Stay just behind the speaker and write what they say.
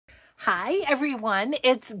Hi, everyone.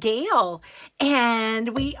 It's Gail,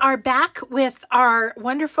 and we are back with our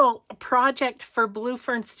wonderful project for Blue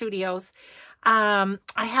Fern Studios. I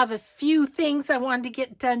have a few things I wanted to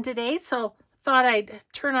get done today, so thought I'd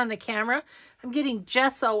turn on the camera. I'm getting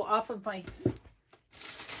gesso off of my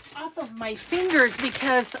fingers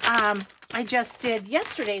because I just did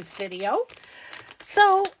yesterday's video.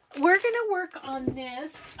 So we're gonna work on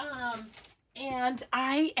this, and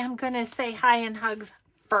I am gonna say hi and hugs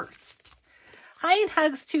first. Hi and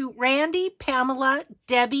hugs to Randy, Pamela,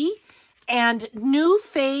 Debbie, and New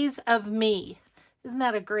Phase of Me. Isn't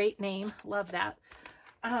that a great name? Love that.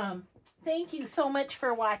 Thank you so much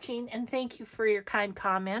for watching, and thank you for your kind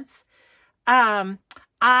comments. I,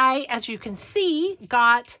 as you can see,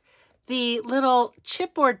 got the little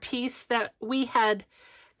chipboard piece that we had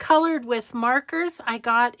colored with markers. I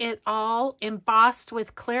got it all embossed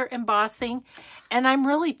with clear embossing, and I'm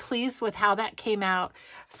really pleased with how that came out.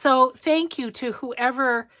 So thank you to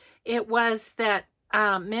whoever it was that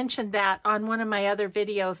mentioned that on one of my other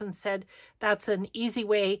videos and said that's an easy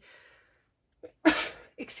way,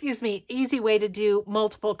 easy way to do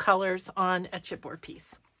multiple colors on a chipboard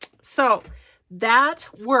piece. So that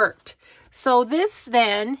worked. So this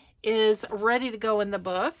then is ready to go in the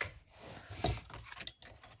book.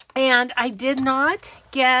 And I did not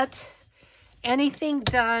get anything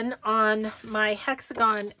done on my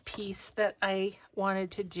hexagon piece that I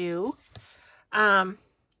wanted to do. But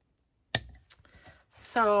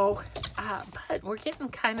we're getting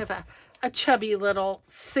kind of a chubby little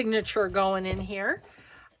signature going in here.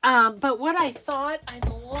 But what I thought I'd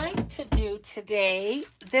like to do today,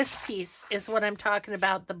 this piece is what I'm talking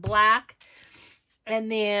about, the black,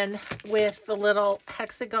 and then with the little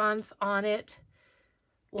hexagons on it.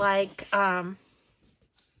 Like,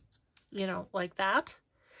 like that.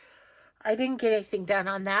 I didn't get anything done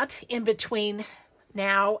on that in between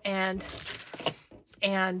now and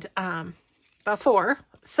before.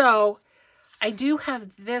 So I do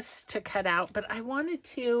have this to cut out, but I wanted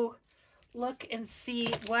to look and see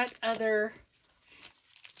what other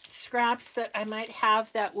scraps that I might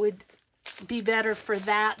have that would be better for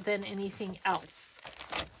that than anything else.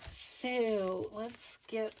 So let's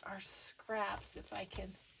get our scraps if I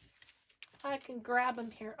can grab them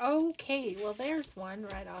here. Okay, well there's one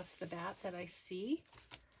right off the bat that I see.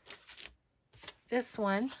 This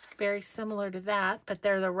one, very similar to that, but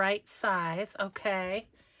they're the right size. Okay.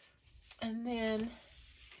 And then,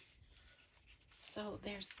 so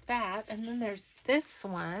there's that. And then there's this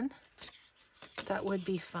one that would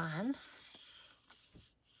be fun.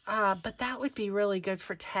 But that would be really good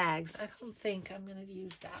for tags. I don't think I'm going to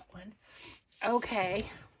use that one. Okay.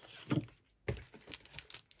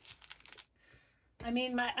 I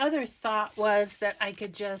mean, my other thought was that I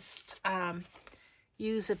could just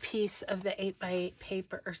use a piece of the 8x8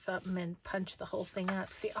 paper or something and punch the whole thing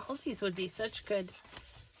up. See, all these would be such good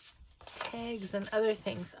tags and other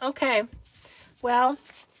things. Okay, well,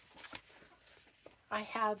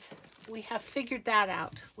 we have figured that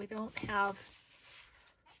out. We don't have,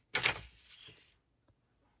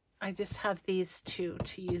 I just have these two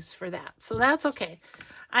to use for that. So that's okay.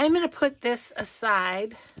 I'm going to put this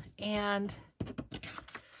aside, and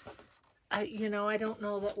I don't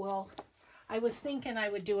know that I was thinking I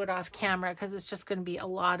would do it off camera because it's just going to be a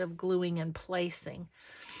lot of gluing and placing.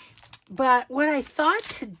 But what I thought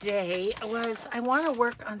today was I want to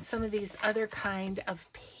work on some of these other kind of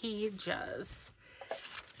pages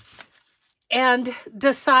and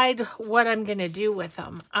decide what I'm going to do with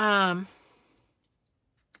them. I'm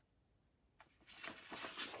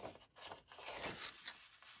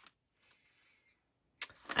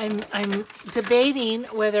debating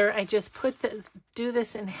whether I just do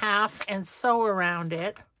this in half and sew around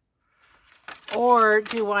it, or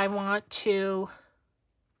do I want to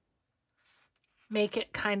make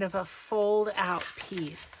it kind of a fold out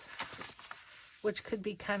piece, which could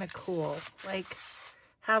be kind of cool. Like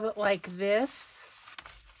have it like this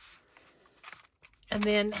and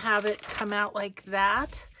then have it come out like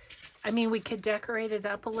that. I mean, we could decorate it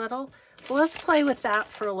up a little. Well, let's play with that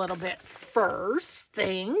for a little bit first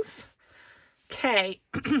things. Okay.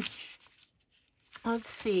 Let's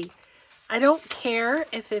see. I don't care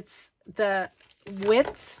if it's the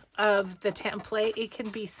width of the template. It can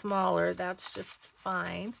be smaller. That's just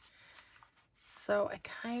fine. So I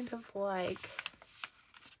kind of like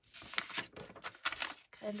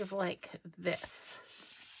this.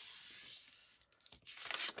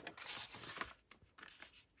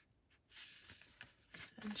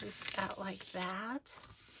 And just out like that.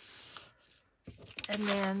 And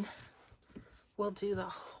then we'll do the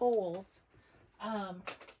holes.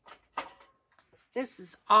 This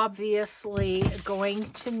is obviously going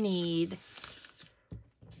to need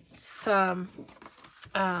some,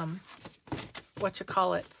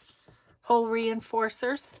 hole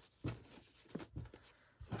reinforcers.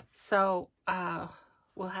 So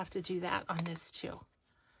we'll have to do that on this too.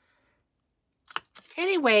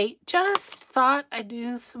 Anyway, just thought I'd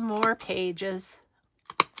do some more pages.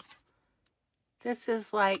 This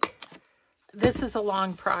is a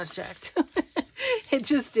long project. It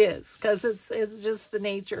just is, because it's just the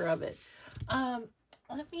nature of it.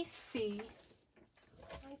 Let me see.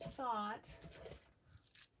 I thought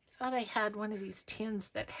I had one of these tins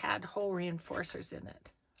that had hole reinforcers in it.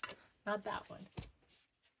 Not that one.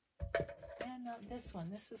 And not this one.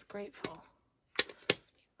 This is grateful.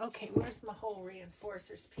 Okay, where's my hole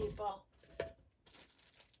reinforcers, people?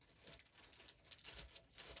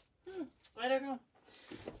 I don't know.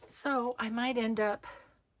 So I might end up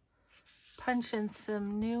punching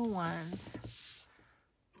some new ones.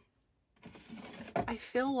 I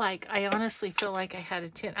honestly feel like I had a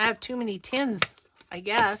tin. I have too many tins, I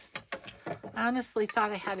guess. I honestly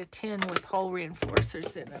thought I had a tin with hole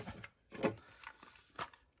reinforcers in it.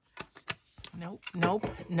 Nope, nope,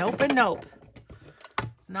 nope, and nope.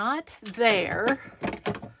 Not there.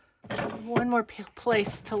 One more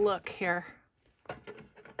place to look here.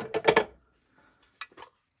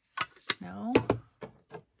 No.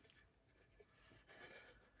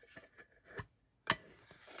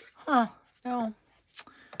 Huh, no.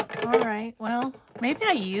 All right, well, maybe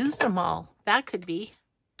I used them all. That could be.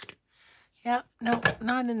 Yep, no,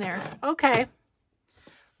 not in there. Okay.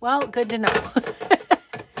 Well, good to know.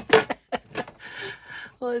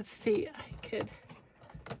 Let's see,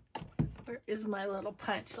 where is my little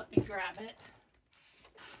punch? Let me grab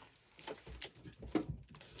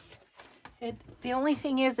it. The only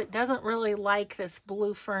thing is it doesn't really like this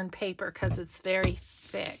blue fern paper because it's very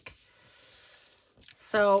thick.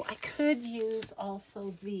 So I could use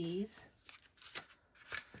also these.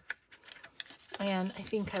 And I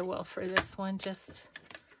think I will for this one, just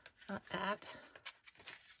not that.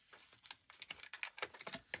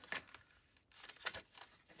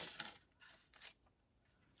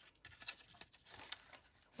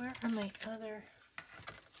 Where are my other?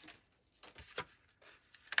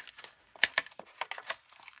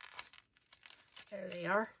 There they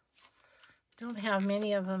are. Don't have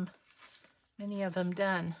many of them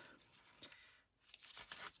done.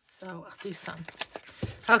 So I'll do some.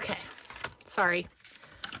 Okay. Sorry.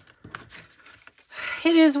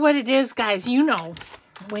 It is what it is, guys. You know,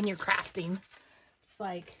 when you're crafting, it's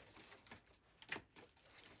like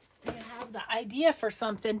you have the idea for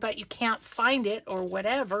something, but you can't find it or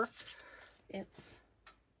whatever. It's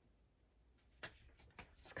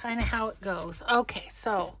kind of how it goes. Okay,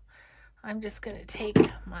 so I'm just going to take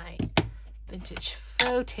my vintage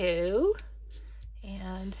photo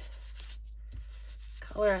and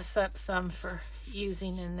color us up some for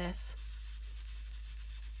using in this.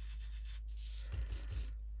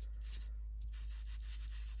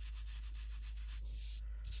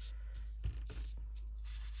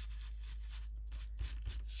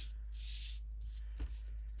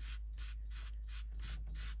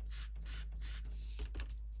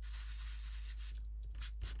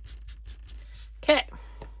 Okay,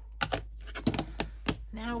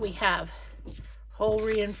 now we have hole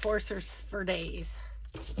reinforcers for days.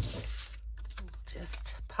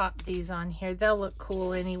 Just pop these on here. They'll look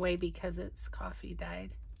cool anyway because it's coffee dyed.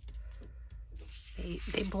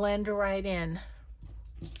 They blend right in.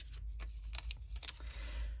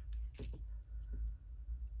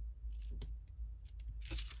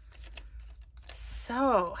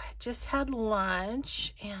 So, just had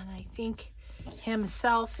lunch, and I think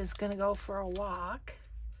himself is going to go for a walk.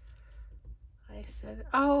 I said,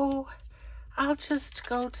 oh, I'll just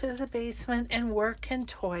go to the basement and work and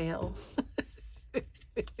toil.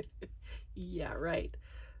 Yeah, right.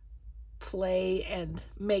 Play and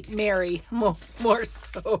make merry more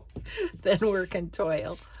so than work and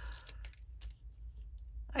toil.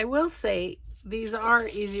 I will say these are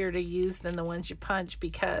easier to use than the ones you punch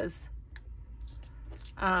because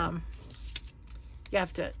you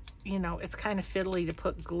have to, you know, it's kind of fiddly to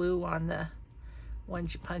put glue on the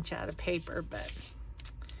ones you punch out of paper, but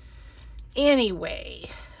anyway,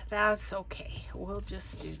 that's okay. We'll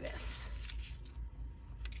just do this.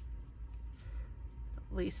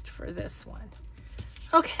 At least for this one.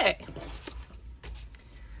 Okay.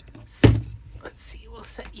 Let's see, we'll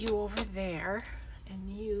set you over there and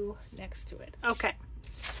you next to it. Okay.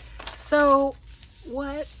 So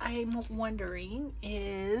what I'm wondering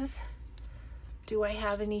is, do I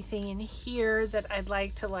have anything in here that I'd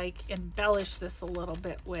like to embellish this a little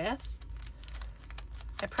bit with?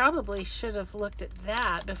 I probably should have looked at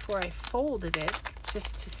that before I folded it,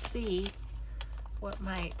 just to see what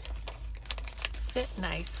might fit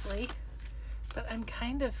nicely. But I'm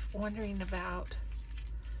kind of wondering about,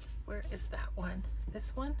 where is that one?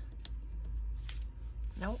 This one?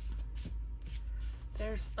 Nope.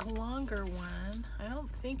 There's a longer one. I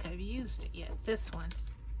don't think I've used it yet. This one.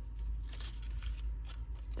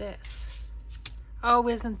 This. Oh,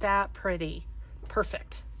 isn't that pretty?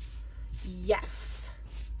 Perfect. Yes.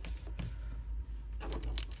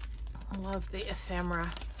 I love the ephemera.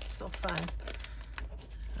 It's so fun.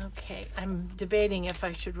 Okay, I'm debating if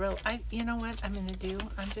I should you know what I'm gonna do?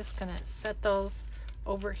 I'm just gonna set those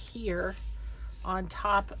over here on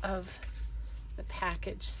top of the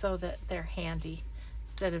package so that they're handy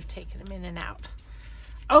instead of taking them in and out.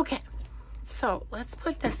 Okay, so let's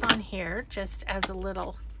put this on here just as a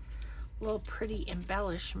little pretty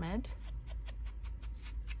embellishment.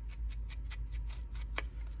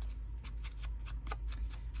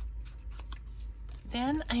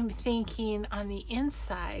 Then I'm thinking on the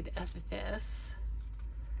inside of this,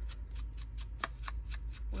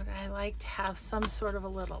 would I like to have some sort of a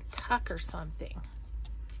little tuck or something?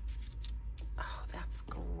 Oh, that's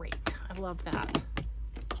great. I love that.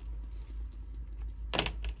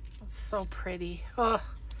 It's so pretty. Oh,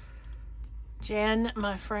 Jen,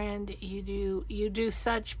 my friend, you do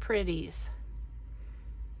such pretties.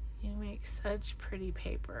 You make such pretty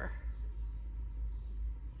paper.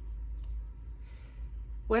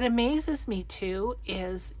 What amazes me too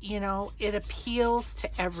is, you know, it appeals to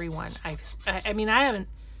everyone. I mean, I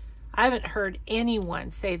haven't heard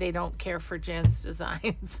anyone say they don't care for Jen's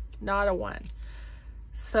designs. Not a one.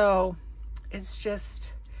 So it's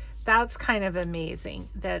just, that's kind of amazing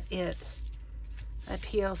that it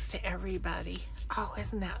appeals to everybody. Oh,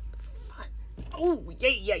 isn't that fun? Oh,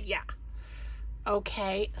 yeah.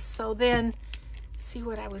 Okay, so then, see,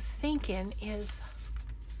 what I was thinking is,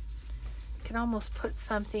 can almost put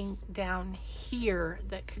something down here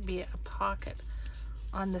that could be a pocket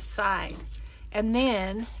on the side. And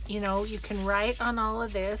then, you know, you can write on all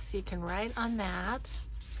of this. You can write on that.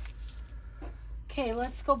 Okay,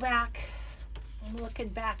 let's go back. I'm looking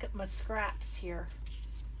back at my scraps here.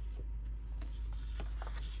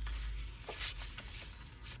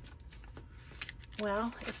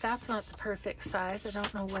 Well, if that's not the perfect size, I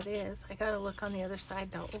don't know what is. I gotta look on the other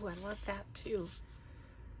side though. Oh, I love that too.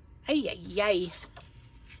 Ay.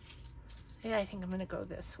 Yeah, I think I'm gonna go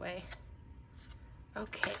this way.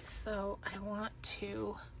 Okay, so I want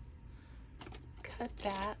to cut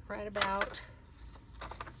that right about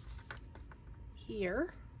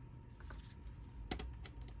here.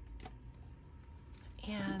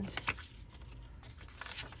 And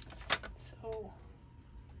so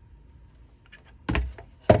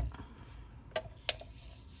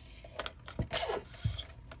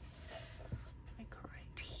like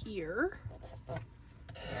right here.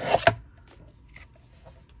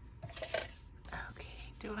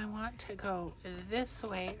 Do I want to go this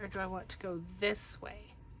way or do I want to go this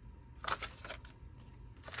way?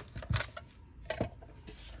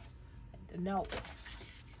 No. Do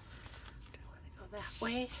I want to go that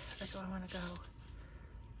way or do I want to go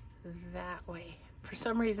that way? For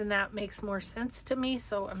some reason that makes more sense to me,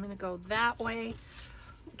 so I'm going to go that way.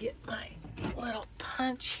 Get my little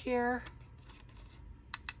punch here.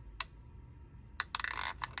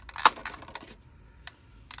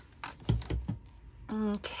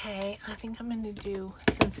 Okay, I think I'm going to do,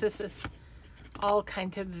 since this is all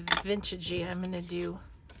kind of vintagey, I'm going to do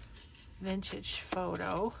vintage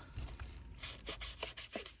photo.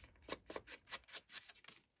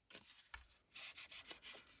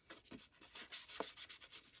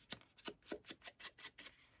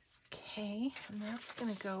 Okay, and that's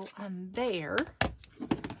going to go on there.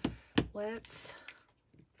 Let's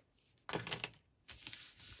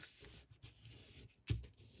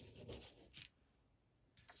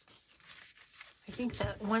I think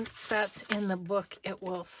that once that's in the book, it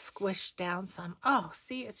will squish down some. Oh,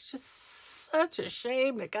 see, it's just such a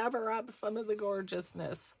shame to cover up some of the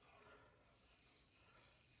gorgeousness.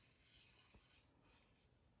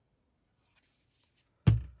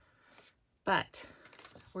 But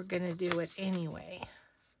we're going to do it anyway.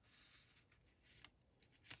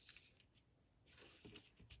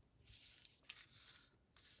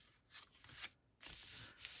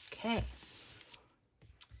 Okay.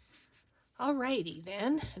 Alrighty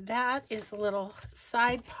then, that is a little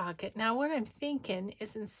side pocket. Now what I'm thinking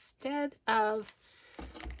is, instead of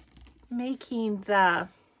making the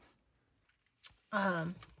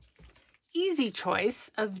easy choice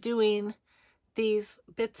of doing these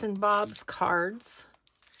bits and bobs cards,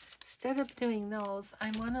 instead of doing those, I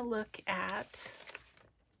want to look at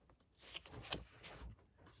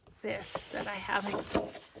this that I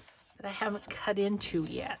haven't cut into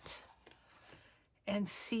yet, and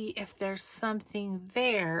see if there's something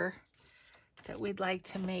there that we'd like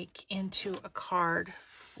to make into a card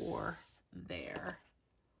for there.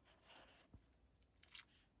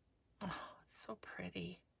 Oh, it's so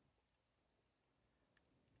pretty.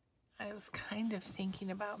 I was kind of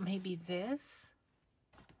thinking about maybe this.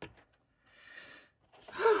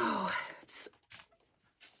 Oh,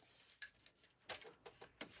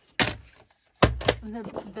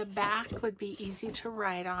 the back would be easy to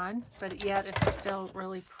write on, but yet it's still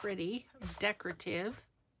really pretty, decorative.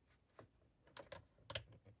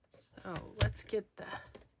 So let's get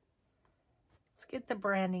the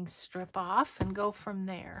branding strip off and go from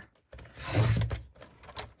there.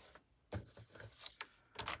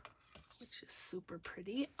 Which is super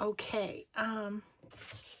pretty. Okay.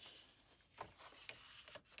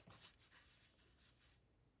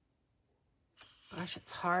 Gosh,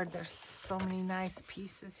 it's hard. There's so many nice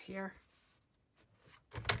pieces here.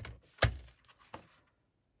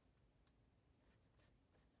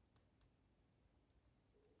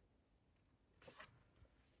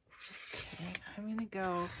 Okay, I'm going to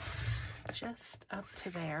go just up to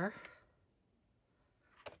there.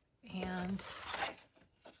 And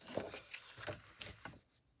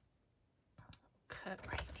cut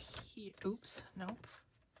right here. Oops, nope. Right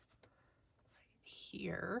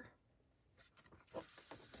here.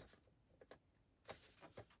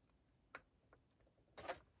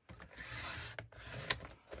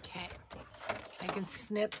 Okay, I can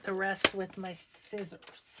snip the rest with my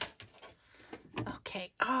scissors.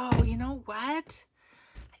 Okay, oh, you know what?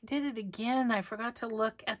 I did it again. I forgot to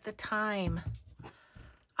look at the time.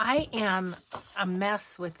 I am a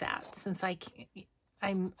mess with that since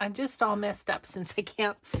I'm just all messed up since I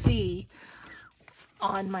can't see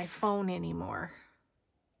on my phone anymore.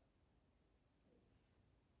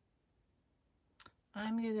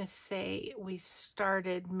 I'm going to say we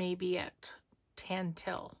started maybe at 10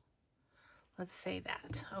 till. Let's say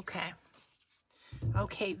that. Okay.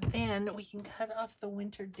 Okay, then we can cut off the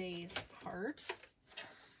winter days part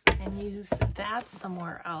and use that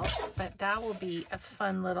somewhere else, but that will be a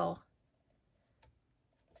fun little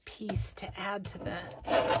piece to add to the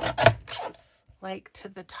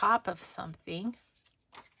top of something.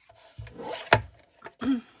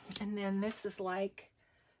 And then this is like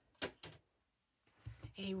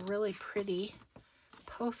a really pretty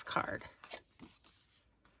postcard.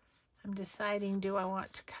 I'm deciding, do I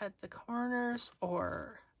want to cut the corners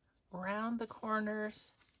or round the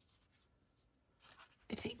corners?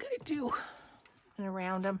 I think I do. I'm gonna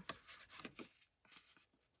round them.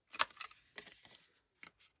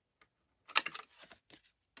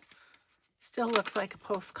 Still looks like a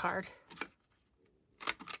postcard.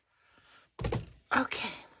 Okay.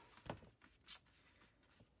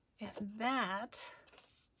 And that,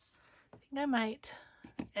 I think I might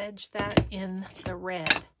edge that in the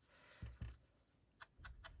red.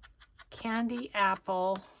 Candy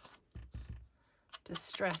apple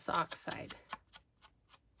distress oxide.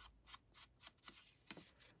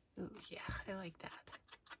 Ooh, yeah, I like that.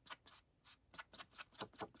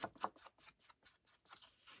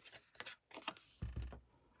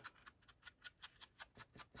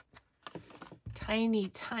 Tiny,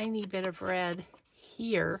 tiny bit of red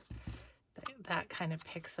here that kind of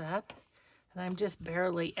picks up. And I'm just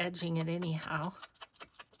barely edging it anyhow.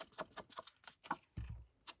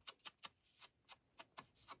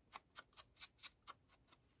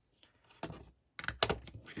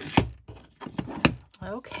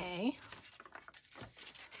 Okay.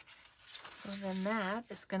 So then that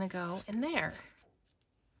is going to go in there.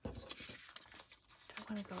 Do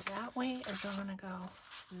I want to go that way or do I want to go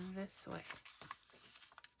this way?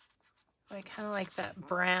 I kind of like that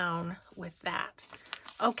brown with that.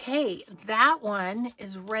 Okay, that one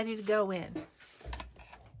is ready to go in.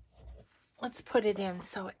 Let's put it in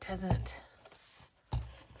so it doesn't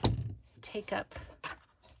take up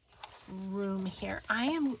room here. I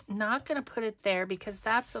am not going to put it there because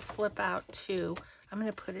that's a flip out too. I'm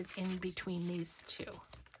going to put it in between these two.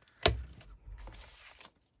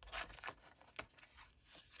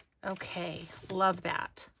 Okay, love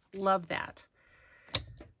that. Love that.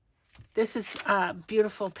 This is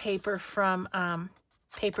beautiful paper from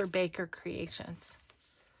Paper Baker Creations.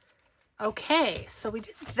 Okay, so we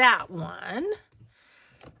did that one.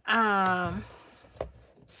 I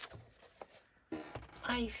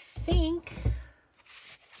think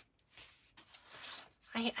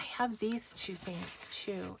I have these two things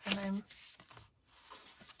too, and I'm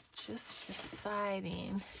just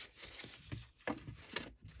deciding.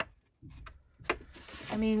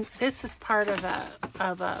 I mean, this is part of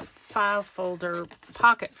a file folder,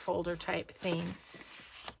 pocket folder type thing.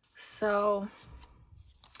 So,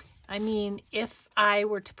 I mean, if I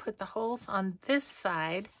were to put the holes on this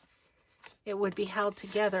side, it would be held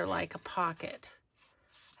together like a pocket.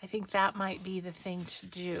 I think that might be the thing to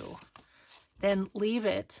do. Then leave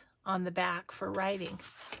it on the back for writing.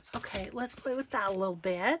 Okay, let's play with that a little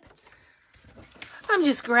bit. I'm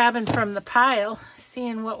just grabbing from the pile,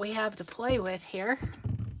 seeing what we have to play with here.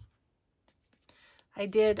 I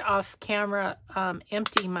did off camera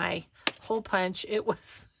empty my hole punch. It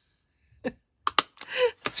was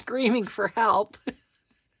screaming for help.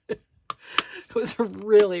 It was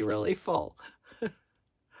really, really full.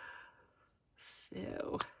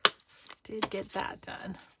 So, did get that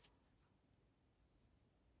done.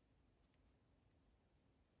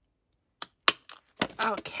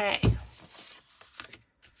 Okay.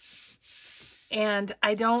 And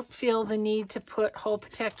I don't feel the need to put hole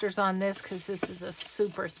protectors on this because this is a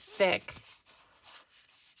super thick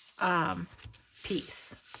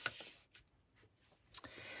piece.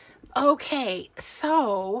 Okay,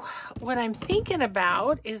 so what I'm thinking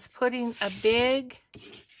about is putting a big,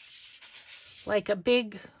 like a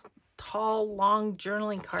big, tall, long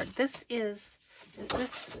journaling card. This is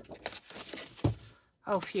this,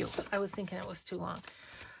 oh, phew, I was thinking it was too long.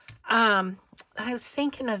 I was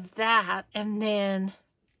thinking of that and then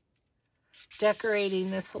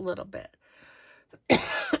decorating this a little bit.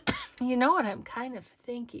 You know what I'm kind of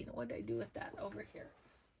thinking, what did I do with that over here?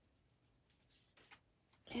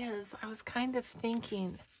 Is I was kind of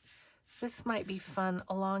thinking this might be fun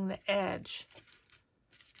along the edge.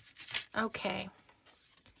 Okay,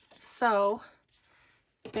 so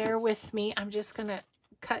bear with me. I'm just going to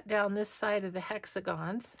cut down this side of the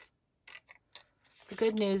hexagons. The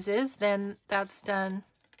good news is then that's done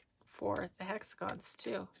for the hexagons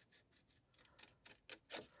too.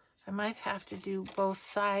 I might have to do both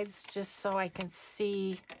sides just so I can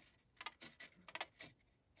see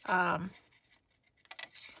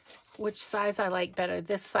which size I like better.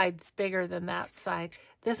 This side's bigger than that side.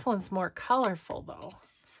 This one's more colorful though.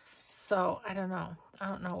 So I don't know. I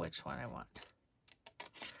don't know which one I want.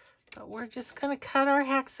 But we're just going to cut our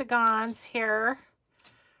hexagons here.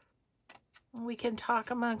 We can talk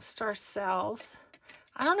amongst ourselves.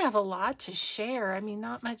 I don't have a lot to share. I mean,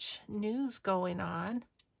 not much news going on.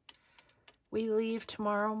 We leave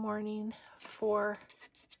tomorrow morning for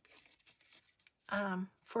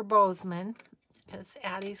Bozeman because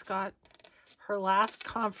Addie's got her last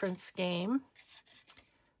conference game,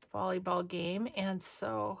 volleyball game, and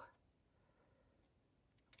so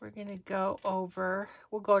we're going to go over,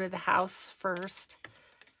 we'll go to the house first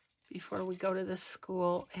before we go to the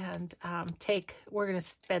school and we're going to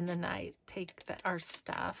spend the night, take our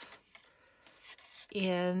stuff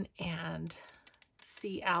in and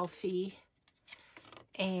see Alfie.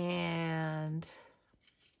 And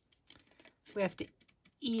we have to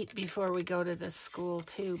eat before we go to the school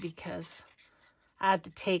too because I had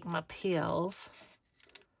to take my pills.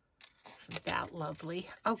 Isn't that lovely?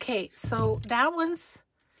 Okay, so that one's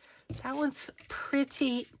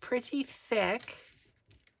pretty thick,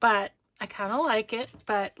 but I kind of like it.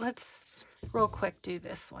 But let's real quick do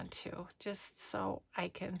this one too, just so I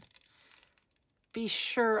can be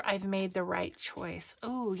sure I've made the right choice.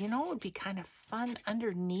 Oh, you know what would be kind of fun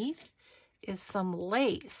underneath is some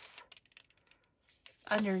lace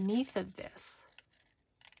underneath of this.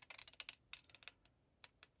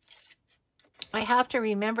 I have to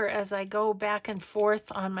remember as I go back and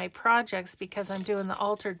forth on my projects, because I'm doing the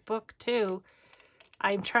altered book too,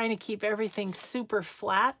 I'm trying to keep everything super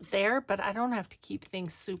flat there, but I don't have to keep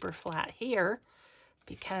things super flat here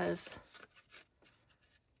because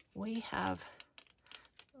we have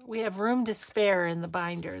room to spare in the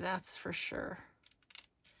binder, that's for sure.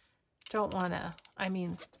 Don't want to, I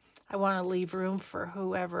mean, I want to leave room for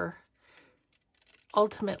whoever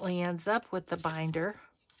ultimately ends up with the binder.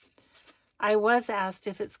 I was asked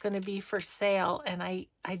if it's going to be for sale, and I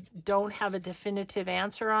don't have a definitive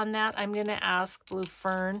answer on that. I'm going to ask Blue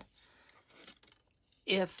Fern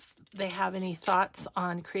if they have any thoughts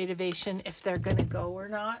on Creativation, if they're going to go or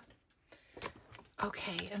not.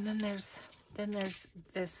 Okay, and then there's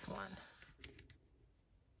this one.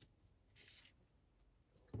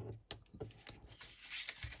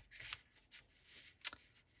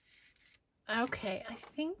 Okay, I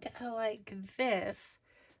think I like this,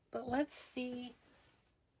 but let's see,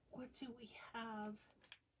 what do we have?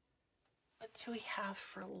 What do we have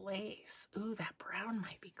for lace? Ooh, that brown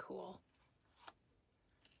might be cool.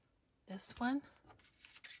 This one?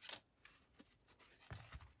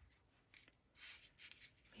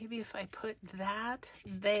 Maybe if I put that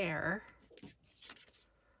there,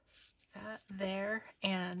 that there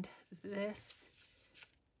and this.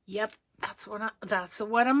 Yep, that's what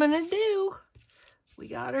I'm gonna do. We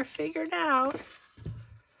got her figured out.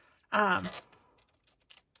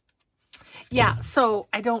 Yeah, so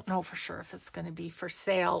I don't know for sure if it's going to be for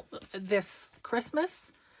sale this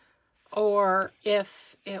Christmas or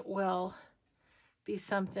if it will be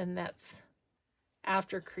something that's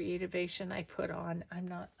after Creativation I put on. I'm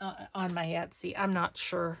not on my Etsy. I'm not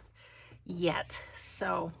sure yet.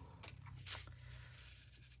 So,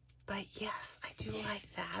 but yes, I do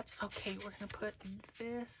like that. Okay, we're going to put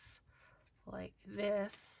this like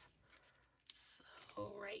this.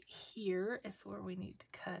 So right here is where we need to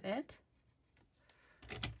cut it.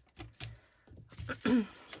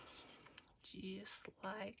 Just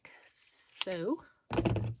like so,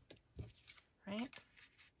 right?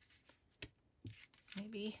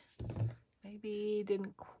 Maybe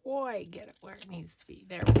didn't quite get it where it needs to be.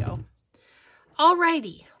 There we go.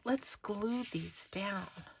 Alrighty, let's glue these down.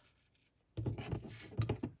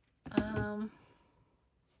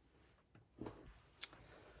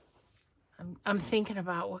 I'm thinking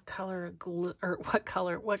about what color of glue, or what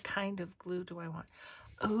kind of glue do I want?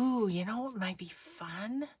 Ooh, you know what might be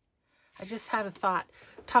fun? I just had a thought.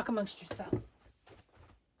 Talk amongst yourselves.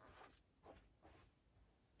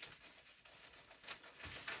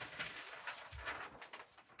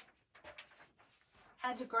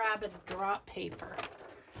 Had to grab a drop paper,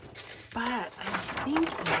 but I'm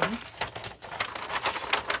thinking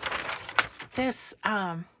this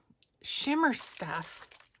shimmer stuff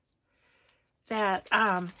that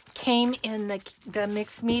came in the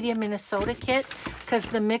Mixed Media Minnesota kit, because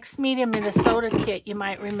the Mixed Media Minnesota kit, you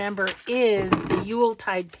might remember, is the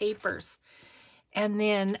Yuletide papers. And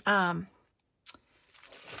then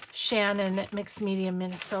Shannon at Mixed Media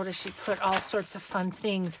Minnesota, she put all sorts of fun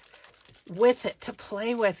things with it to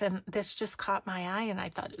play with, and this just caught my eye, and I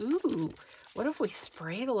thought, ooh, what if we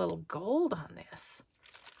sprayed a little gold on this?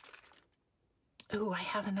 Ooh, I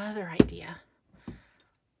have another idea.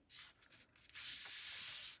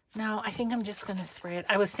 No, I think I'm just going to spray it.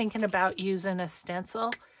 I was thinking about using a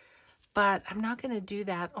stencil, but I'm not going to do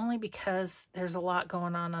that only because there's a lot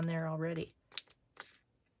going on there already.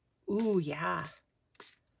 Ooh, yeah.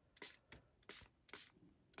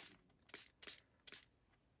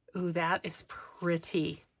 Ooh, that is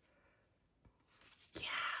pretty. Yeah.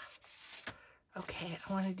 Okay,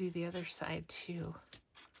 I want to do the other side too.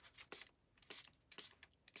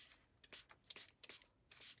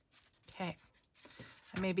 Okay.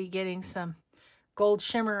 I may be getting some gold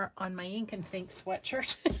shimmer on my Ink and Think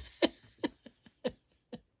sweatshirt.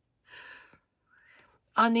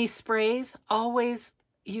 On these sprays, always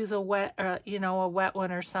use a wet, a wet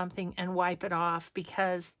one or something and wipe it off,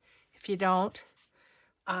 because if you don't,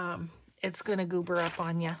 it's going to goober up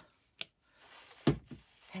on you.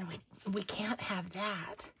 And we can't have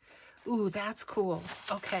that. Ooh, that's cool.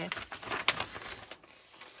 Okay.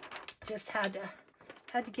 Just had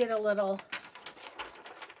to get a little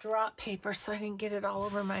drop paper so I didn't get it all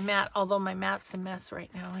over my mat, although my mat's a mess right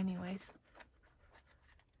now anyways.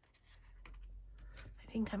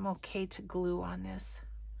 I think I'm okay to glue on this.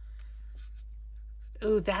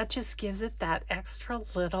 Ooh, that just gives it that extra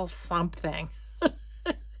little something.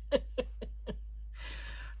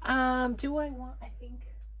 Do I want, I think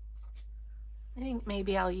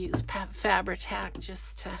maybe I'll use Fabri-Tac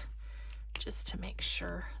just to make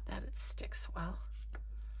sure that it sticks well.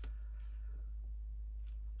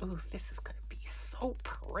 Ooh, this is going to be so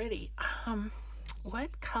pretty.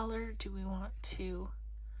 What color do we want to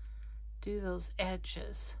do those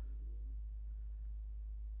edges?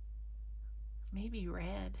 Maybe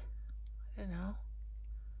red. I don't know.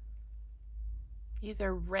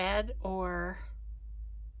 Either red or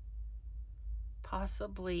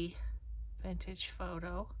possibly Vintage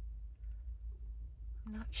Photo.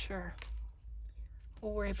 I'm not sure.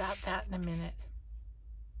 We'll worry about that in a minute.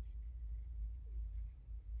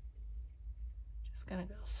 Just gonna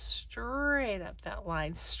go straight up that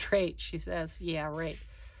line. Straight, she says. Yeah, right.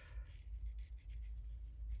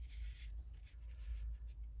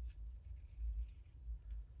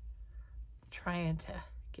 Trying to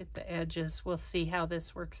get the edges. We'll see how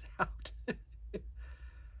this works out.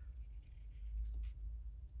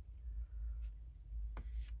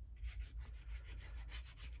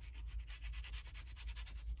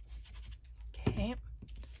 Okay.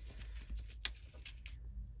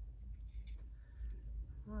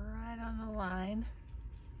 Right on the line.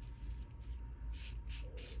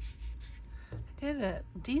 I did a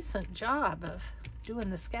decent job of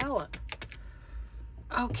doing the scallop.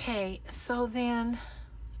 Okay, so then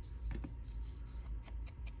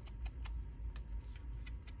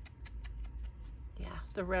yeah,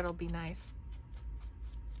 The red will be nice.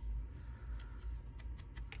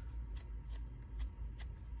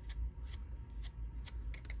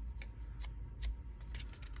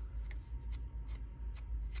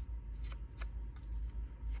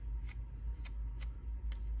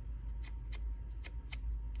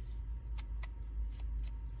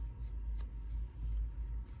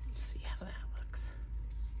 See how that looks.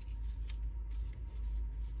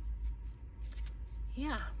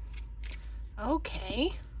 Yeah.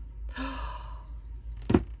 Okay.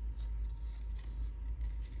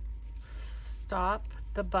 Stop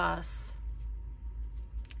the bus.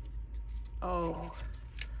 Oh,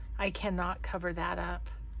 I cannot cover that up.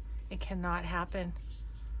 It cannot happen.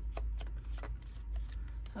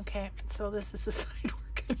 Okay, so this is the side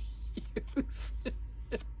we're going to use.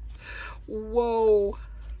 Whoa.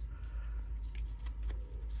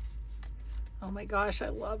 Oh my gosh, I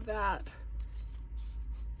love that.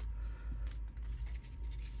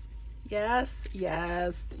 Yes,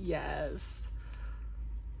 yes, yes.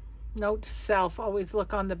 Note to self, always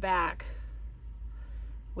look on the back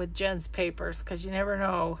with Jen's papers, because you never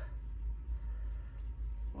know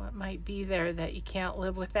what might be there that you can't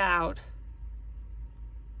live without.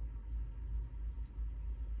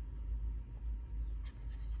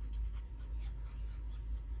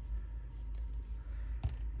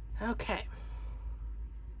 Okay.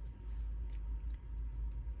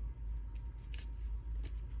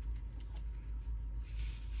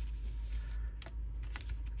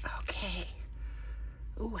 Okay.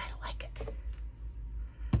 Ooh, I like it.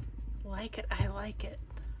 Like it, I like it.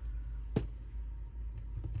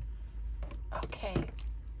 Okay.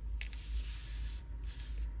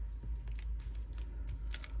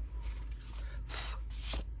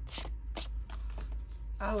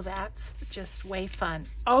 Oh, that's just way fun.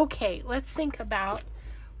 Okay, let's think about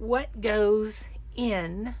what goes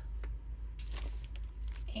in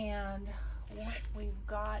and what we've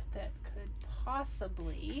got that could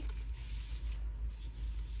possibly.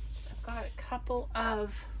 I've got a couple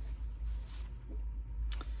of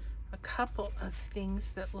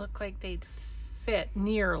things that look like they'd fit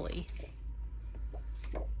nearly.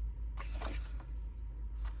 Oh,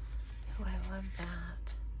 I love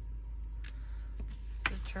that. It's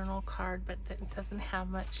a journal card, but that doesn't have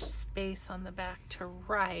much space on the back to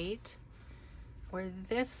write, where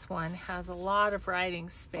this one has a lot of writing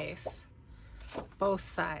space, both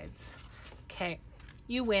sides. Okay,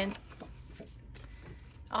 you win.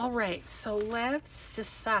 All right, so let's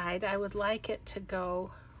decide. I would like it to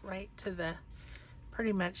go right to the,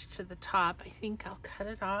 pretty much to the top. I think I'll cut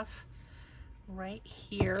it off right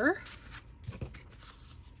here.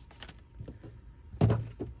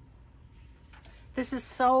 This is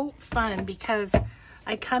so fun because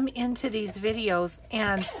I come into these videos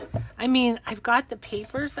and I mean, I've got the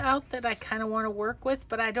papers out that I kind of want to work with,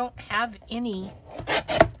 but I don't have any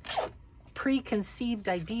preconceived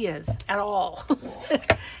ideas at all.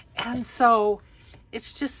 And so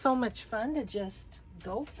it's just so much fun to just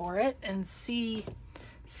go for it and see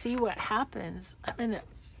what happens. I'm going to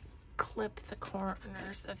clip the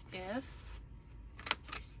corners of this.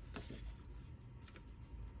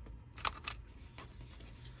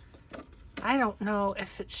 I don't know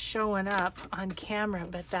if it's showing up on camera,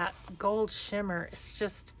 but that gold shimmer is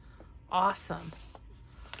just awesome.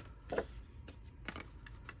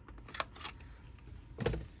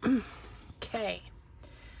 Okay,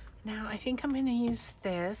 now I think I'm going to use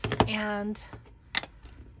this, and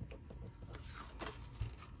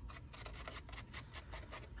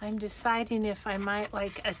I'm deciding if I might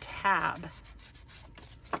like a tab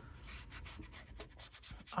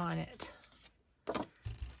on it.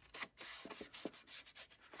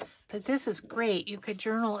 But this is great. You could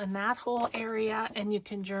journal in that whole area, and you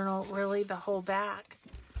can journal really the whole back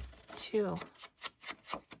too.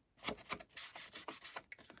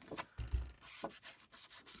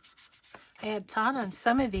 I had thought on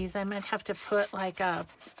some of these I might have to put like a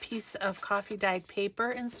piece of coffee dyed paper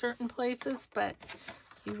in certain places, but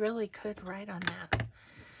you really could write on that.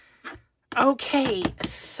 Okay,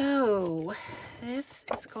 so this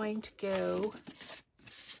is going to go.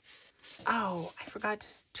 Oh, I forgot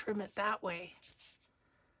to trim it that way.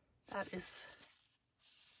 That is,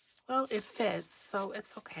 well, it fits, so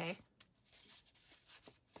it's okay.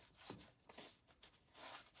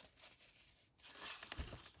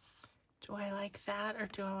 Do I like that, or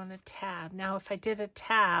do I want a tab? Now, if I did a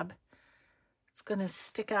tab, it's going to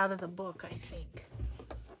stick out of the book, I think.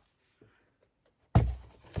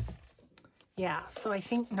 Yeah, so I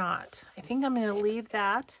think not. I think I'm going to leave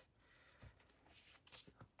that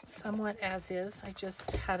somewhat as is. I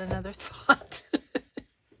just had another thought.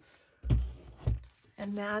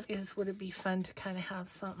 And that is, would it be fun to kind of have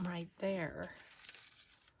something right there?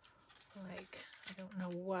 Like, I don't know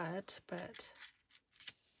what, but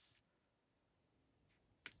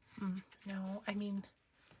no, I mean,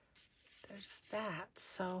 there's that,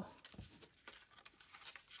 so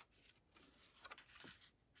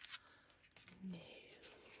no, no.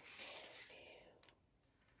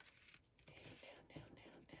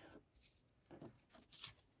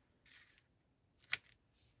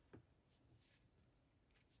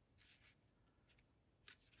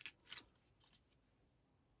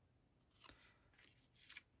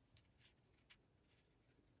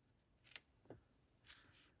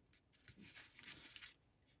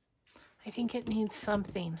 I think it needs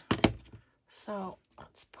something. So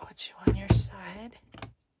let's put you on your side.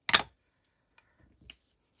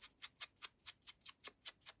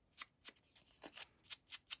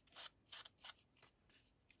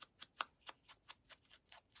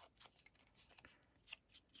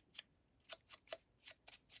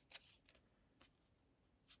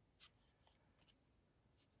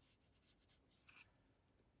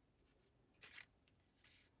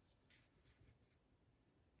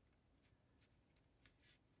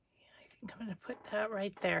 I think I'm going to put that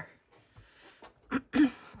right there.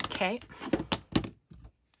 Okay.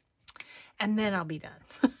 And then I'll be done.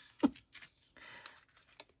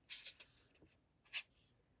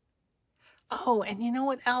 Oh, and you know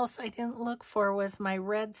what else I didn't look for was my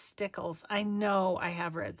red stickles. I know I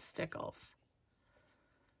have red stickles.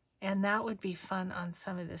 And that would be fun on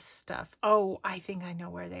some of this stuff. Oh, I think I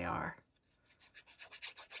know where they are.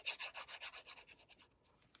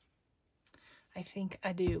 I think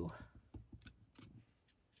I do.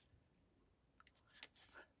 Let's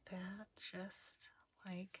put that just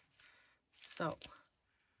like so.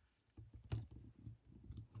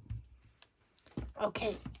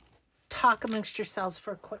 Okay, talk amongst yourselves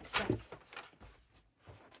for a quick second.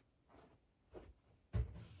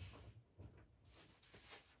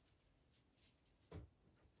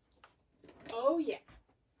 Oh yeah.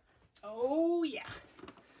 Oh yeah.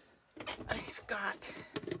 I've got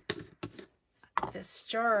this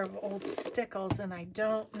jar of old stickles and I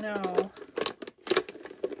don't know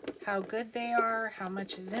how good they are, how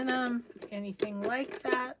much is in them, anything like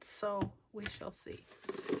that, so we shall see.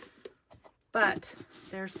 But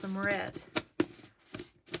there's some red.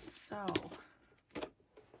 So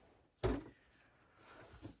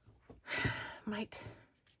might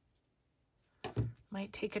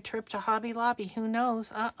take a trip to Hobby Lobby, who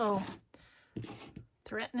knows? Uh-oh.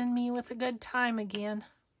 Threatening me with a good time again.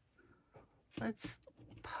 Let's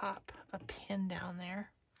pop a pin down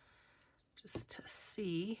there just to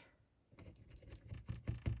see.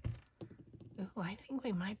 Ooh, I think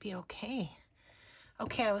we might be okay.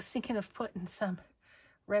 Okay, I was thinking of putting some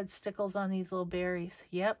red stickles on these little berries.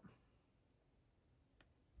 Yep.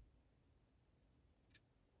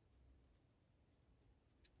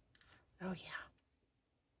 Oh, yeah.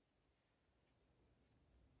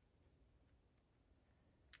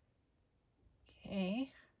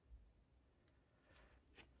 Okay.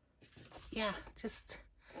 Yeah, just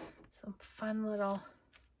some fun little,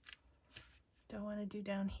 don't want to do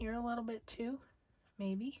down here a little bit too,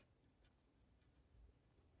 maybe.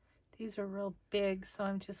 These are real big, so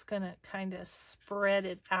I'm just going to kind of spread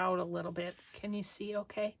it out a little bit. Can you see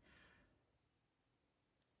okay?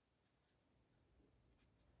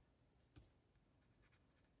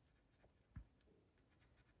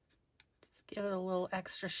 Just give it a little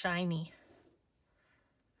extra shiny.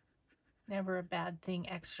 Never a bad thing,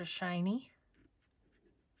 extra shiny.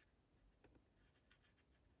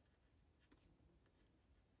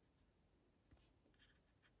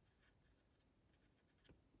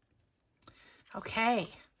 Okay,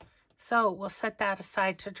 so we'll set that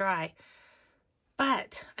aside to dry.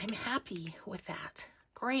 But I'm happy with that.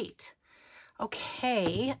 Great.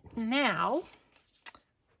 Okay, now,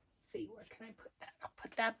 let's see, where can I put that? I'll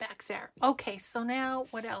put that back there. Okay, so now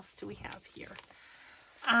what else do we have here?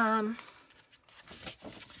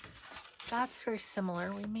 That's very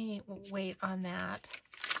similar. We may wait on that.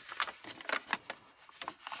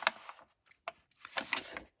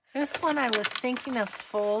 This one I was thinking of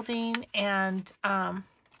folding and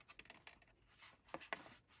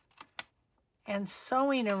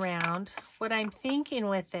sewing around. What I'm thinking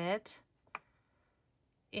with it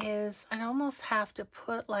is I'd almost have to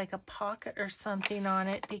put like a pocket or something on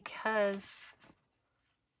it because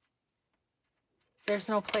there's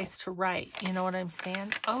no place to write. You know what I'm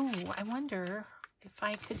saying? Oh, I wonder if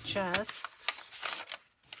I could just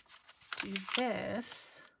do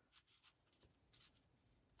this.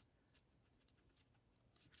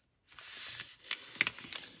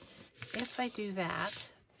 If I do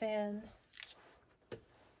that, then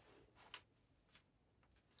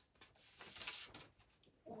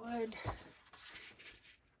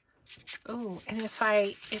and if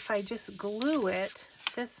I just glue it,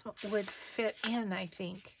 this would fit in, I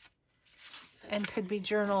think, and could be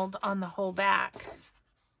journaled on the whole back.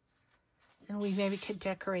 And we maybe could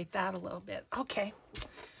decorate that a little bit. Okay.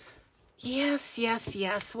 Yes, yes,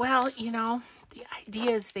 yes. Well, you know, the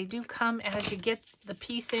ideas, they do come as you get the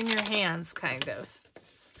piece in your hands, kind of.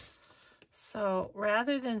 So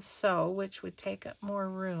rather than sew, which would take up more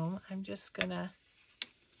room, I'm just going to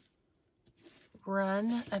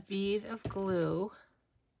run a bead of glue.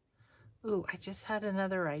 Ooh, I just had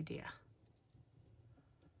another idea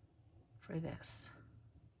for this.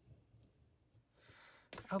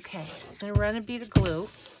 Okay, I'm going to run a bead of glue.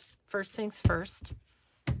 First things first.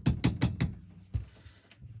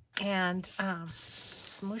 And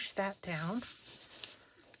smoosh that down.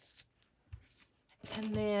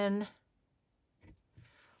 And then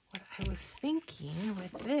what I was thinking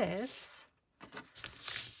with this,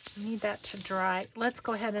 I need that to dry. Let's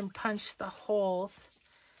go ahead and punch the holes.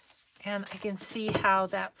 And I can see how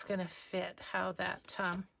that's going to fit, how that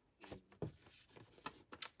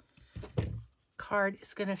card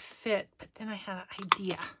is going to fit. But then I had an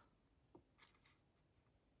idea.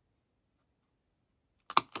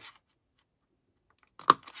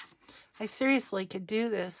 I seriously could do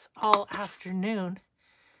this all afternoon.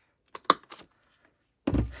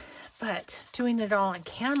 But doing it all on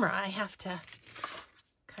camera, I have to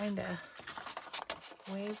kind of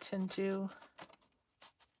wait and do.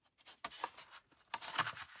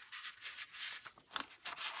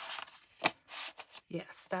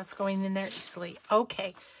 Yes, that's going in there easily.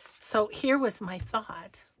 Okay, so here was my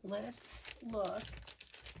thought. Let's look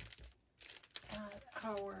at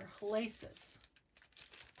our laces.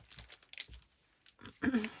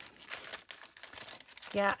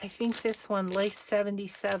 Yeah, I think this one, lace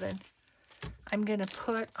 77, I'm going to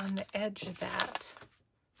put on the edge of that.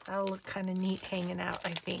 That'll look kind of neat hanging out, I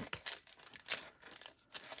think.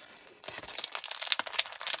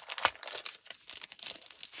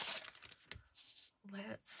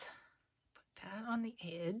 Let's put that on the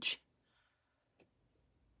edge.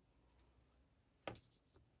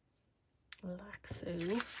 Like so.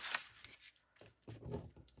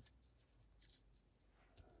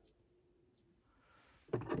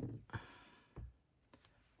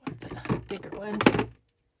 The bigger ones.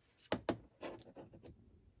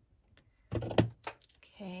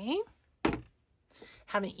 Okay.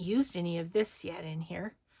 Haven't used any of this yet in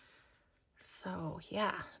here. So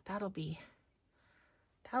yeah, that'll be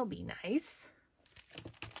nice.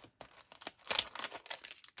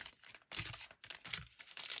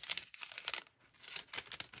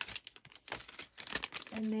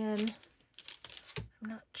 And then I'm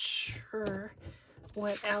not sure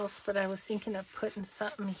what else, but I was thinking of putting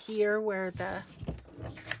something here where the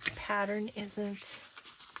pattern isn't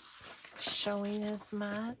showing as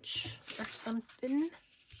much or something.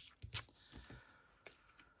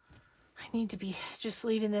 I need to be just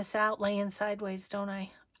leaving this out laying sideways, don't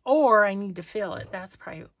I? Or I need to fill it. That's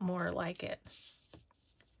probably more like it.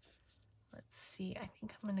 Let's see. I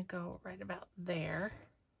think I'm going to go right about there.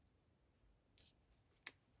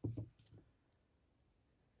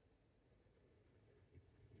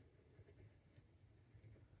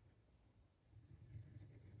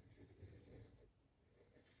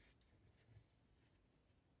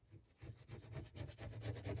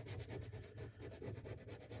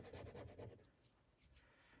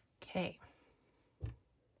 Okay.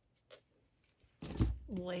 Just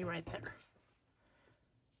lay right there.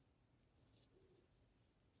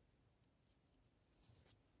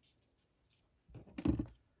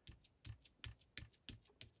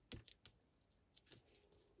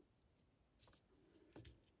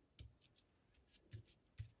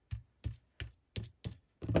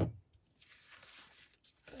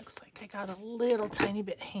 Looks like I got a little tiny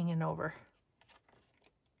bit hanging over.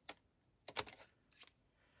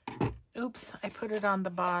 Oops, I put it on the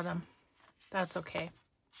bottom. That's okay.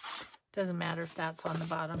 Doesn't matter if that's on the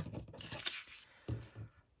bottom.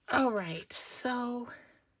 All right, so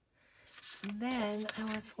then I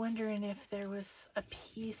was wondering if there was a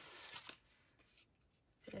piece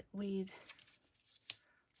that we'd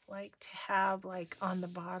like to have like on the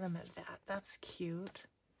bottom of that. That's cute.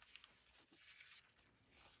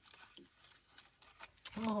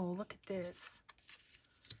 Oh, look at this.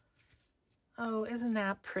 Oh, isn't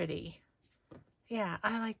that pretty? Yeah,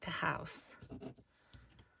 I like the house.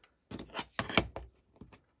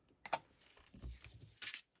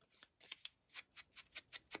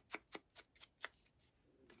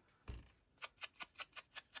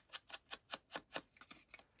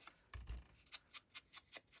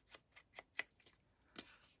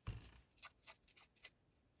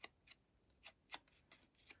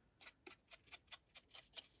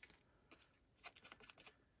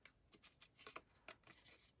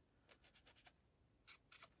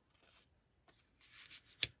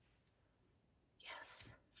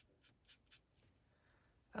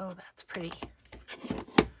 Oh, that's pretty.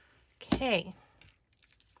 Okay.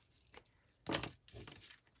 Put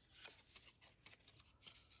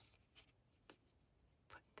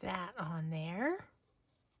that on there.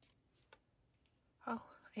 Oh,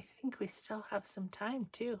 I think we still have some time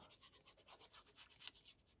too.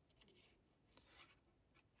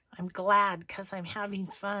 I'm glad because I'm having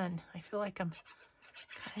fun. I feel like I'm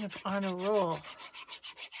kind of on a roll.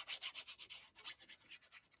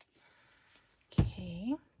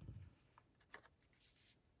 Okay.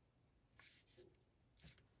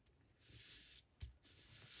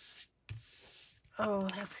 Oh,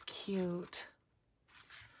 that's cute.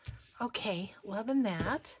 Okay, loving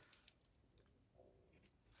that.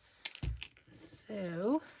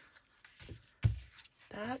 So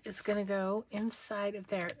that is going to go inside of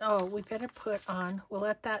there. Oh, we better put on, we'll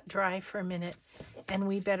let that dry for a minute, and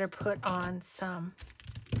we better put on some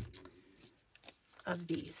of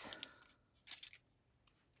these.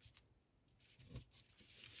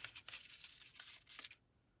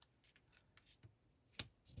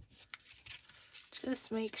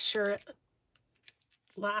 Just make sure it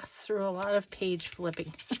lasts through a lot of page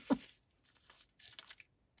flipping.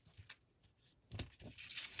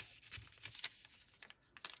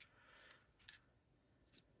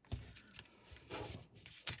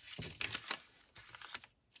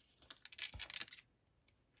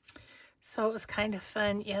 So it was kind of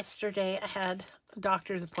fun. Yesterday I had a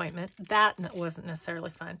doctor's appointment. That wasn't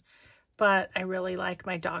necessarily fun, but I really like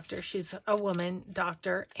my doctor. She's a woman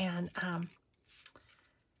doctor, and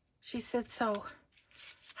she said, so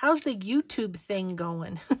how's the YouTube thing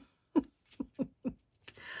going?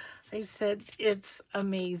 I said, it's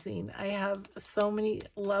amazing. I have so many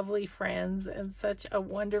lovely friends and such a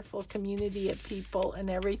wonderful community of people and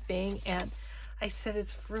everything. And I said,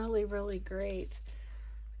 it's really, really great.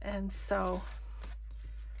 And so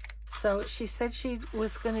she said she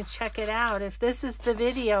was going to check it out. If this is the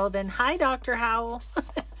video, then hi, Dr. Howell.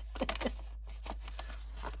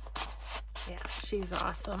 Yeah, she's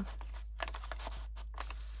awesome.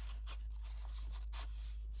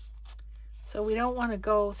 So we don't want to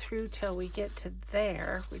go through till we get to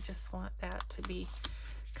there. We just want that to be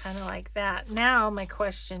kind of like that. Now my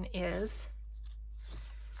question is,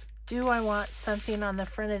 do I want something on the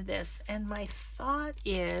front of this? And my thought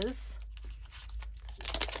is,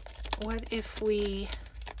 what if we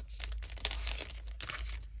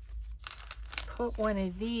put one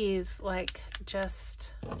of these like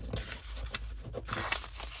just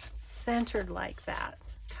centered like that,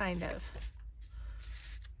 kind of.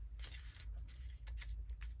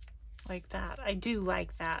 Like that. I do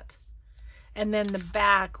like that. And then the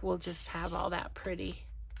back will just have all that pretty.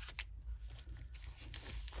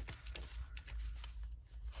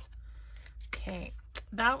 Okay,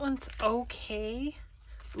 that one's okay.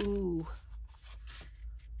 Ooh.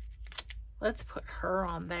 Let's put her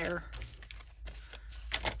on there,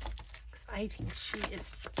 because I think she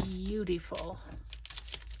is beautiful.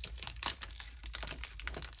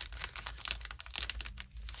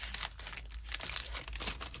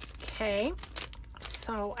 Okay,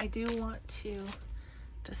 so I do want to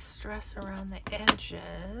distress around the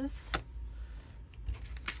edges.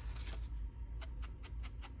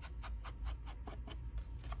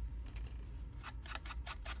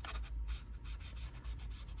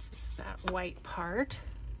 Just that white part.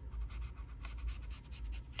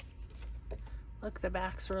 Look, the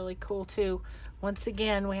back's really cool too. Once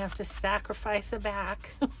again, we have to sacrifice a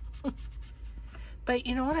back. But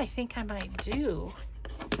you know what I think I might do?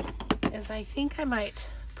 Is I think I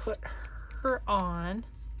might put her on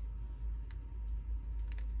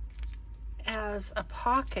as a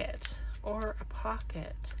pocket or a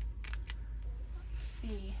pocket. Let's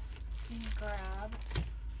see. Let me grab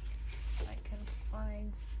if I can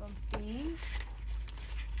find something.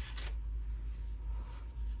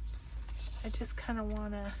 I just kind of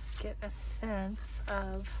want to get a sense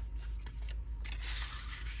of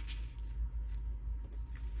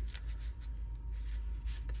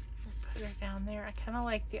her down there. I kind of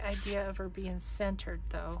like the idea of her being centered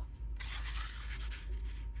though.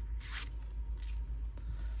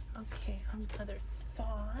 Okay, another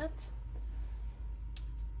thought,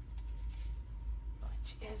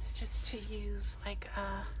 which is just to use like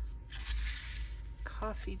a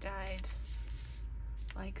coffee dyed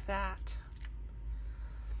like that.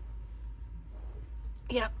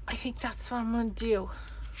 Yeah, I think that's what I'm going to do.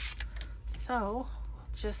 So we'll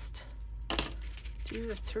just do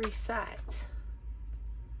the 3 sides.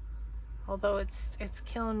 Although it's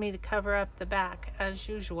killing me to cover up the back as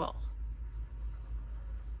usual.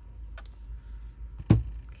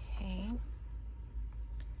 Okay.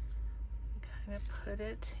 Kind of put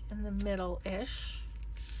it in the middle-ish.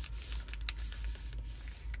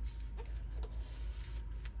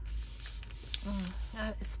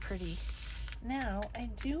 That is pretty. Now I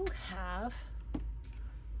do have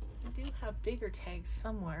bigger tags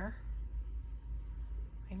somewhere.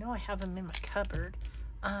 I know I have them in my cupboard.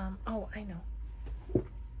 Oh, I know.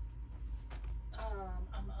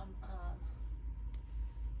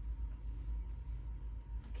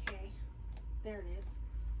 Okay, there it is.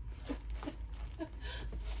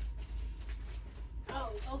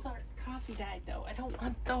 Oh, those aren't coffee dyed though. I don't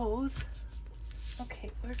want those.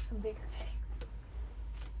 Okay, where's some bigger tags?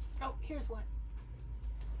 Oh, here's one.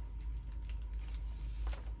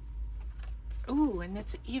 Ooh, and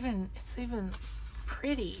it's even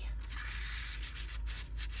pretty.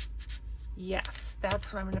 Yes,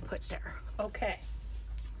 that's what I'm going to put there. Okay.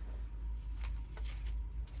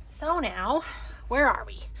 So now, where are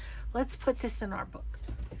we? Let's put this in our book.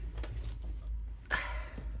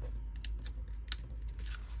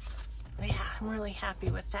 Yeah, I'm really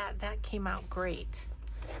happy with that. That came out great.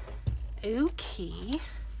 Okay.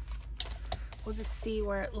 We'll just see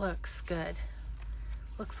where it looks good.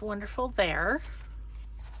 Looks wonderful there.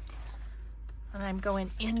 And I'm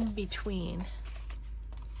going in between.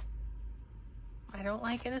 I don't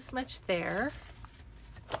like it as much there.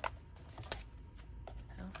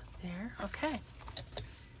 There, okay.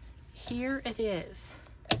 Here it is.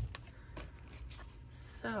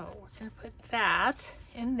 So we're gonna put that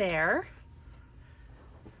in there.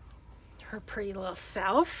 Her pretty little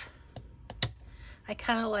self. I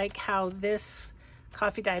kind of like how this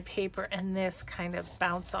coffee dyed paper and this kind of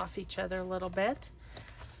bounce off each other a little bit.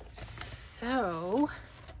 So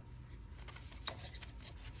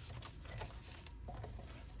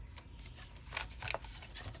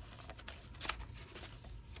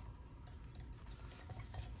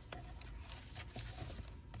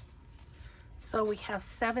we have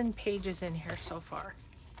 7 pages in here so far.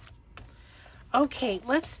 Okay,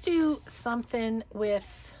 let's do something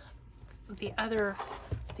with the other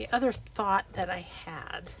thought that I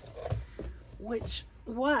had, which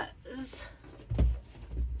was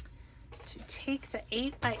to take the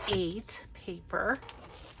 8x8 paper,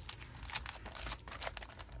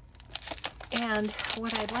 and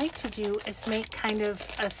what I'd like to do is make kind of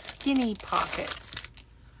a skinny pocket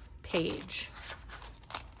page.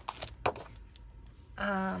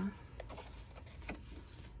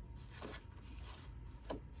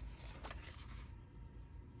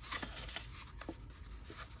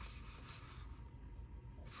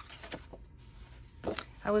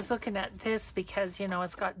 I was looking at this because, you know,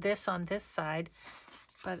 it's got this on this side,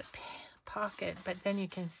 but pocket, but then you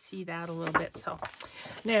can see that a little bit. So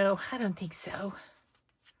no, I don't think so.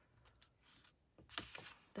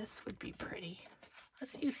 This would be pretty.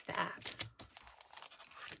 Let's use that.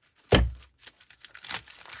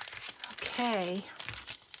 Okay.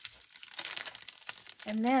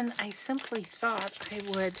 And then I simply thought I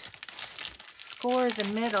would score the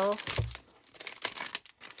middle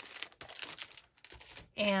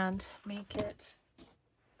and make it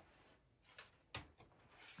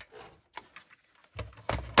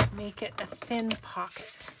a thin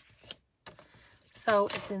pocket. So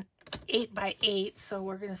it's an 8x8, so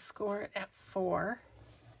we're going to score it at 4.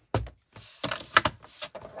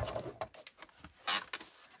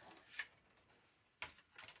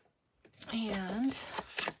 And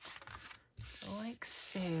like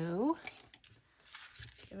so,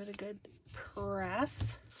 give it a good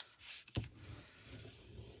press.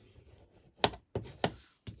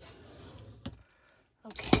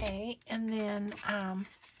 Okay, and then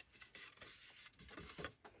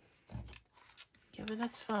give it a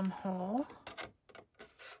thumb hole.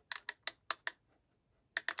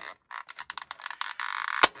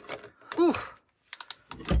 Ooh,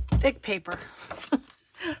 thick paper.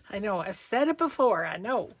 I know, I said it before, I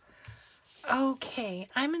know. Okay,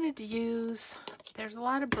 I'm going to use, there's a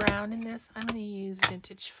lot of brown in this. I'm going to use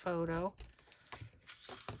Vintage Photo.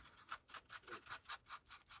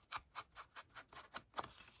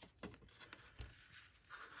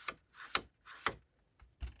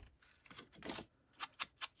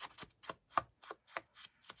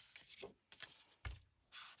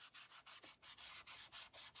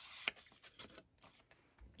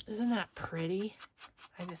 Isn't that pretty?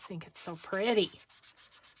 I just think it's so pretty.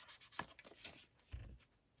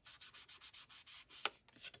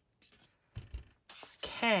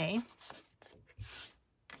 Okay.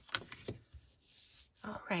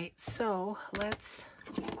 All right, so let's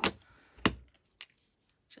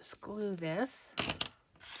just glue this.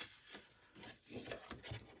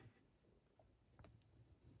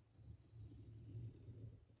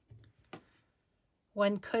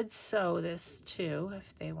 One could sew this too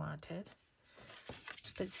if they wanted.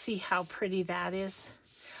 But see how pretty that is?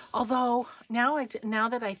 Although now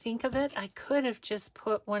that I think of it, I could have just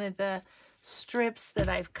put one of the strips that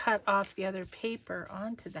I've cut off the other paper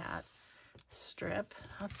onto that strip.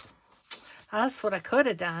 That's what I could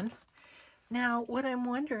have done. Now, what I'm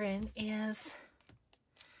wondering is,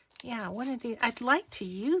 yeah, one of these, I'd like to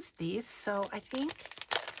use these, so I think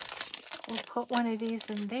we'll put one of these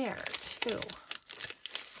in there too.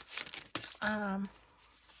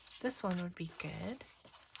 This one would be good.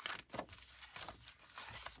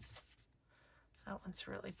 That one's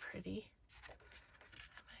really pretty.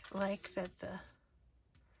 I like that the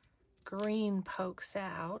green pokes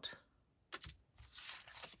out.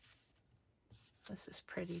 This is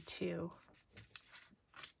pretty too.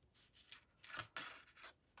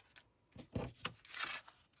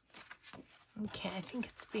 Okay, I think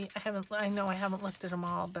it's I know I haven't looked at them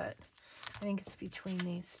all, but I think it's between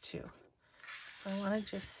these two. So I want to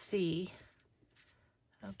just see.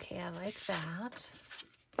 Okay, I like that.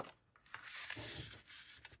 I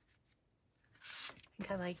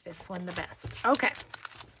think I like this one the best. Okay.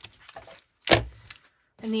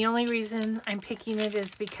 And the only reason I'm picking it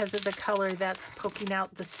is because of the color that's poking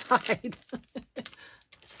out the side.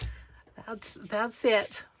 That's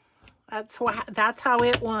it. That's how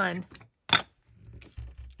it won.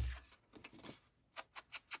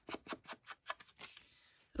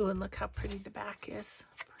 Ooh, and look how pretty the back is.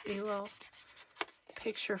 Pretty little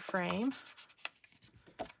picture frame.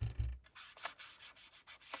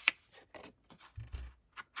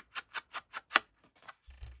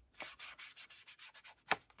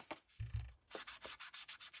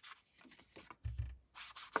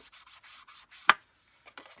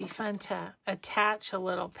 Be fun to attach a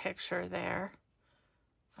little picture there,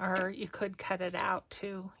 or you could cut it out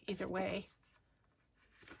too, either way.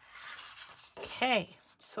 Okay,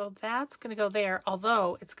 so that's going to go there,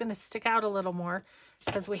 although it's going to stick out a little more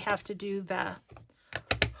because we have to do the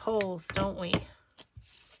holes, don't we?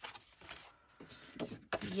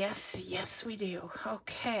 Yes, we do.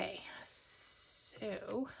 Okay,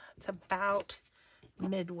 so it's about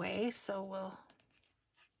midway, so we'll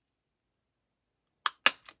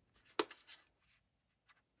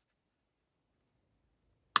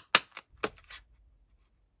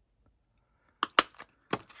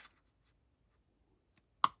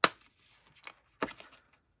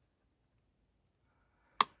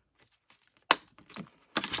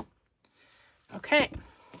okay.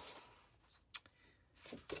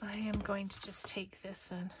 I am going to just take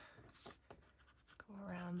this and go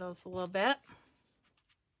around those a little bit.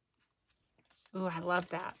 Ooh, I love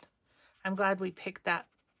that. I'm glad we picked that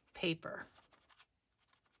paper.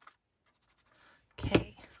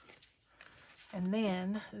 Okay. And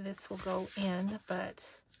then this will go in, but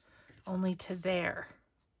only to there.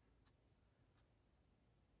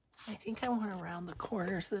 I think I want to round the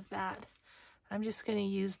corners of that. I'm just going to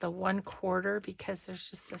use the 1/4 because there's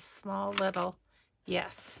just a small little,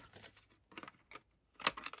 yes.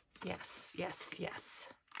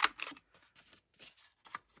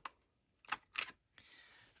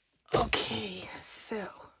 Okay, so.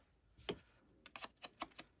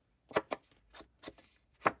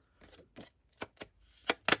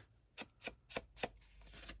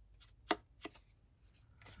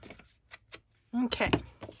 Okay.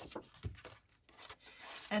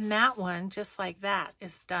 And that one, just like that,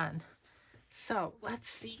 is done. So let's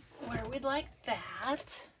see where we'd like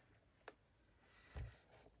that.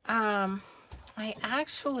 I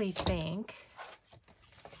actually think,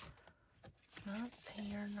 not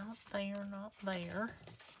there.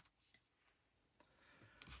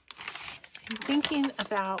 I'm thinking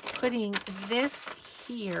about putting this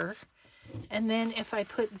here, and then if I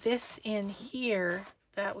put this in here,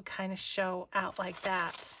 that would kind of show out like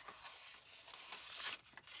that.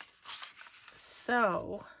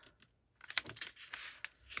 So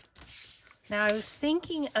now I was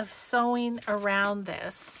thinking of sewing around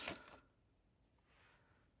this,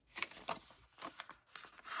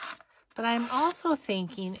 but I'm also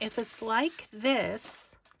thinking if it's like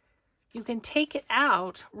this, you can take it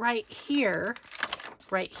out right here,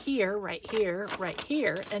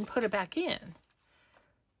 and put it back in.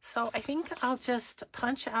 So I think I'll just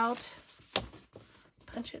punch it out,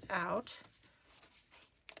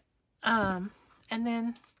 and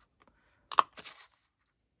then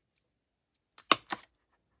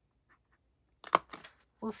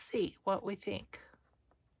we'll see what we think.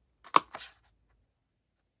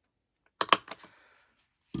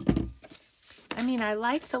 I mean, I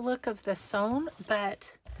like the look of the sewn,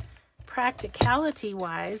 but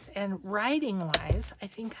practicality-wise and writing-wise, I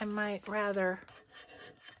think I might rather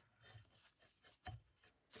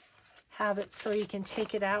have it so you can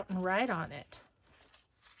take it out and write on it,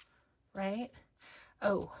 right?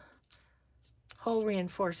 Oh, hole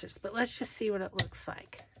reinforcers. But let's just see what it looks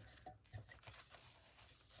like.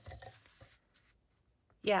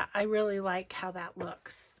 Yeah, I really like how that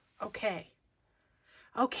looks. Okay.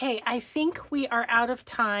 Okay, I think we are out of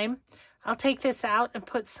time. I'll take this out and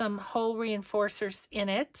put some hole reinforcers in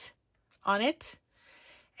it, on it.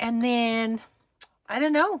 And then, I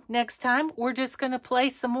don't know, next time we're just going to play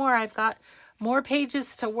some more. I've got more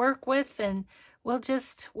pages to work with, and we'll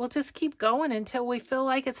just keep going until we feel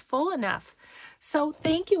like it's full enough. So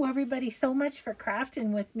thank you everybody so much for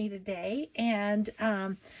crafting with me today. And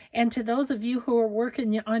to those of you who are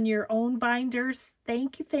working on your own binders,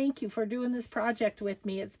 thank you for doing this project with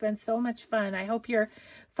me. It's been so much fun. I hope you're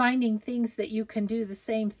finding things that you can do the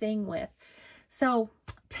same thing with. So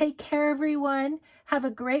take care, everyone. Have a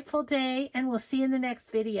grateful day, and we'll see you in the next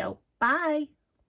video. Bye.